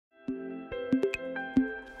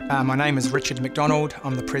My name is Richard McDonald.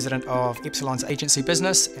 I'm the president of Epsilon's agency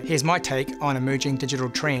business. Here's my take on emerging digital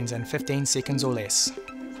trends in 15 seconds or less.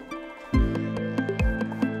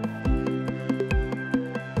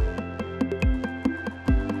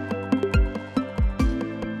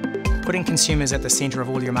 Putting consumers at the centre of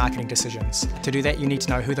all your marketing decisions. To do that, you need to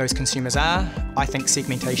know who those consumers are. I think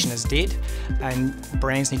segmentation is dead, and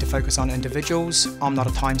brands need to focus on individuals. I'm not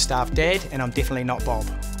a time-starved dad, and I'm definitely not Bob.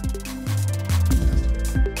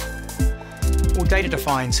 Well, data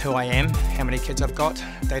defines who I am, how many kids I've got.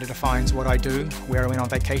 Data defines what I do, where I went on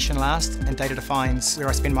vacation last, and data defines where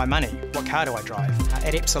I spend my money, what car do I drive.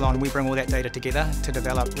 At Epsilon, we bring all that data together to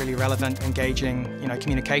develop really relevant, engaging,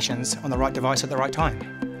 communications on the right device at the right time.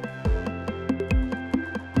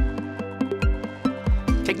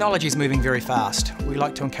 Technology is moving very fast. We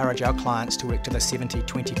like to encourage our clients to work to the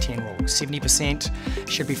 70-20-10 rule. 70%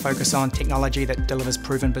 should be focused on technology that delivers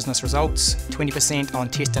proven business results, 20% on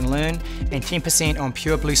test and learn, and 10% on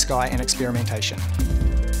pure blue sky and experimentation.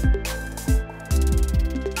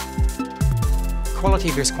 Quality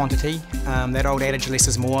versus quantity, that old adage less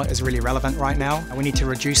is more is really relevant right now. We need to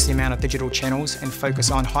reduce the amount of digital channels and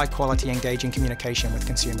focus on high quality engaging communication with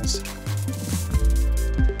consumers.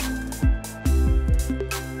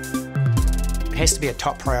 It has to be a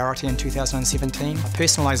top priority in 2017.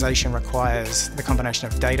 Personalisation requires the combination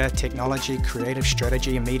of data, technology, creative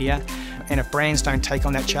strategy and media, and if brands don't take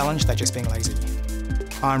on that challenge, they're just being lazy.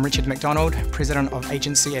 I'm Richard McDonald, President of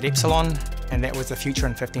Agency at Epsilon, and that was the future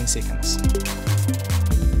in 15 seconds.